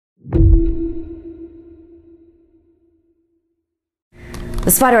The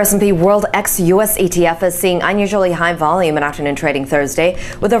SPDR S&P World ex-US ETF is seeing unusually high volume in afternoon trading Thursday,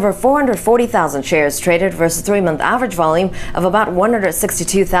 with over 440,000 shares traded versus 3-month average volume of about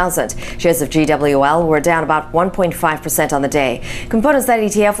 162,000. Shares of GWL were down about 1.5% on the day. Components that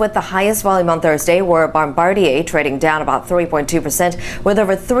ETF with the highest volume on Thursday were Bombardier, trading down about 3.2% with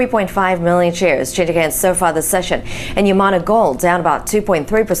over 3.5 million shares changing hands so far this session, and Yamana Gold down about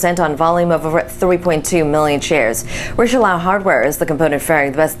 2.3% on volume of over 3.2 million shares. Richelieu Hardware is the component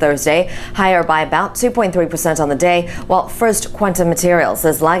faring the best Thursday, higher by about 2.3% on the day, while First Quantum Materials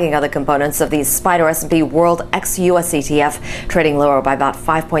is lagging other components of the SPDR S&P World ex-US ETF, trading lower by about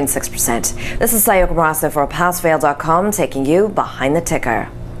 5.6%. This is Sayoko Murase for Passveil.com, taking you behind the ticker.